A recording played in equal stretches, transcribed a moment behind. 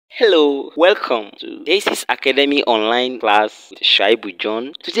Hello, welcome to This Academy online class with Shaibu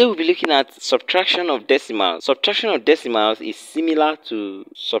John. Today we'll be looking at subtraction of decimals. Subtraction of decimals is similar to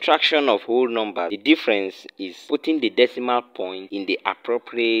subtraction of whole numbers. The difference is putting the decimal point in the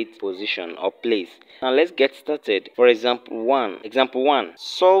appropriate position or place. Now let's get started. For example 1. Example 1.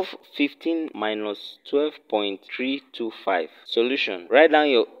 Solve 15 minus 12.325. Solution. Write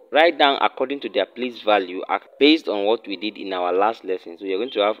down according to their place value based on what we did in our last lesson. So you're going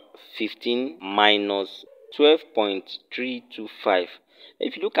to have 15 minus 12.325.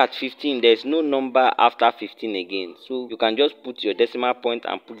 If you look at 15, there's no number after 15 again. So you can just put your decimal point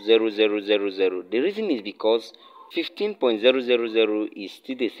and put 0000. The reason is because 15.000 is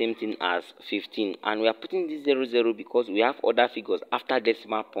still the same thing as 15. And we are putting this 00 because we have other figures after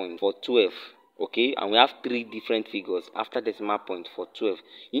decimal point for 12. Okay, and we have 3 different figures after decimal point for 12.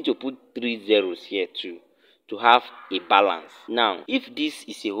 You need to put 3 zeros here too to have a balance. Now, if this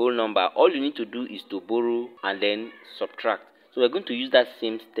is a whole number, all you need to do is to borrow and then subtract. So we're going to use that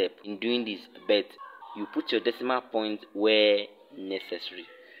same step in doing this, but you put your decimal point where necessary.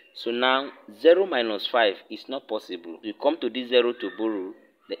 So now 0 minus 5 is not possible. You come to this 0 to borrow,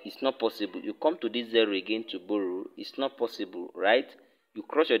 it's not possible. You come to this 0 again to borrow, it's not possible, right? You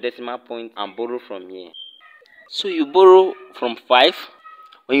cross your decimal point and borrow from here. So you borrow from 5.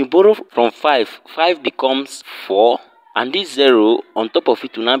 When you borrow from 5, 5 becomes 4. And this 0 on top of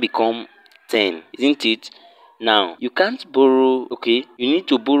it will now become 10, isn't it? Now, you can't borrow, okay? You need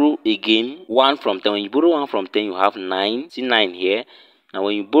to borrow again 1 from 10. When you borrow 1 from 10, you have 9. See 9 here. Now,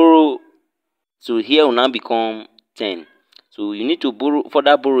 when you borrow, so here will now become 10. So you need to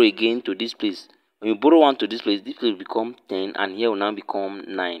further borrow again to this place. When you borrow 1 to this place will become 10, and here will now become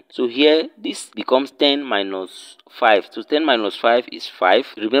 9. So here, this becomes 10 minus 5. So 10 minus 5 is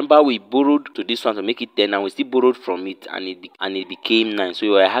 5. Remember, we borrowed to this one to make it 10, and we still borrowed from it, and it became 9. So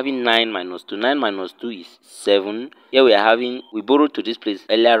we are having 9 minus 2. 9 minus 2 is 7. Here we borrowed to this place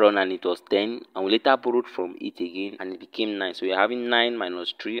earlier on, and it was 10, and we later borrowed from it again, and it became 9. So we are having 9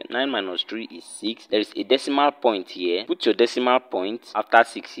 minus 3. 9 minus 3 is 6. There is a decimal point here. Put your decimal point after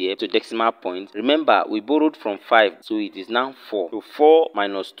 6 here. So decimal point. Remember, we borrowed from 5, so it is now 4. So 4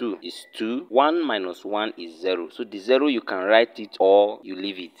 minus 2 is 2. 1 minus 1 is 0. So the 0, you can write it or you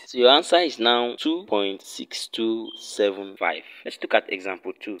leave it. So your answer is now 2.6275. Let's look at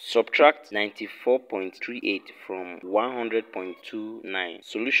example 2. Subtract 94.38 from 100.29.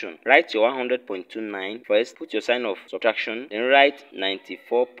 Solution. Write your 100.29 first. Put your sign of subtraction. Then write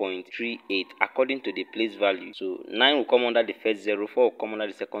 94.38 according to the place value. So 9 will come under the first 0. 4 will come under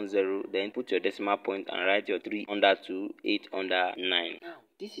the second 0. Then put your decimal point and write your 3 under 2, 8 under 9. Now,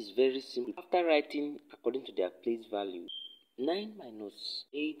 this is very simple. After writing according to their place value, 9 minus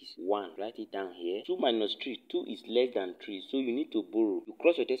 8 is 1. Write it down here. 2 minus 3. 2 is less than 3. So you need to borrow. You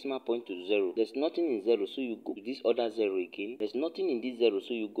cross your decimal point to 0. There's nothing in 0. So you go to this other 0 again. There's nothing in this 0.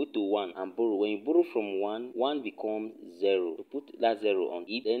 So you go to 1 and borrow. When you borrow from 1, 1 becomes 0. So put that 0 on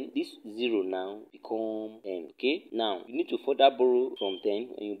it. Then this 0 now becomes 10. Okay? Now, you need to further borrow from 10.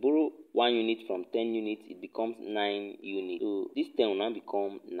 When you borrow 1 unit from 10 units, it becomes 9 units. So this 10 will now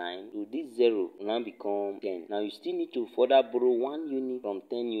become 9. So this 0 will now become 10. Now you still need to further borrow 1 unit from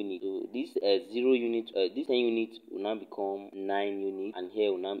 10 units. So this 0 unit, this 10 units will now become 9 units, and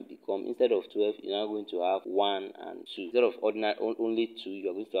here will now become, instead of 12, you're now going to have 1 and 2. Instead of ordinary only 2,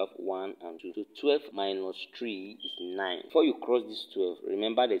 you're going to have 1 and 2. So 12 minus 3 is 9. Before you cross this 12,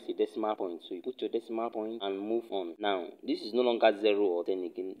 remember there's a decimal point. So you put your decimal point and move on. Now this is no longer 0 or 10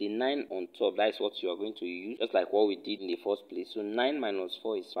 again. The 9 on top, that is what you are going to use, just like what we did in the first place. So 9 minus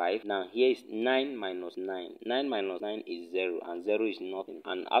 4 is 5. Now here is 9 minus 9. 9 minus 9 is 0, and 0 is nothing.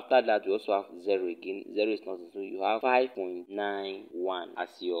 And after that, we also have 0 again. 0 is nothing. So you have 5.91 as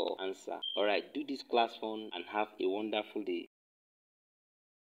your answer. Alright, do this class fun and have a wonderful day.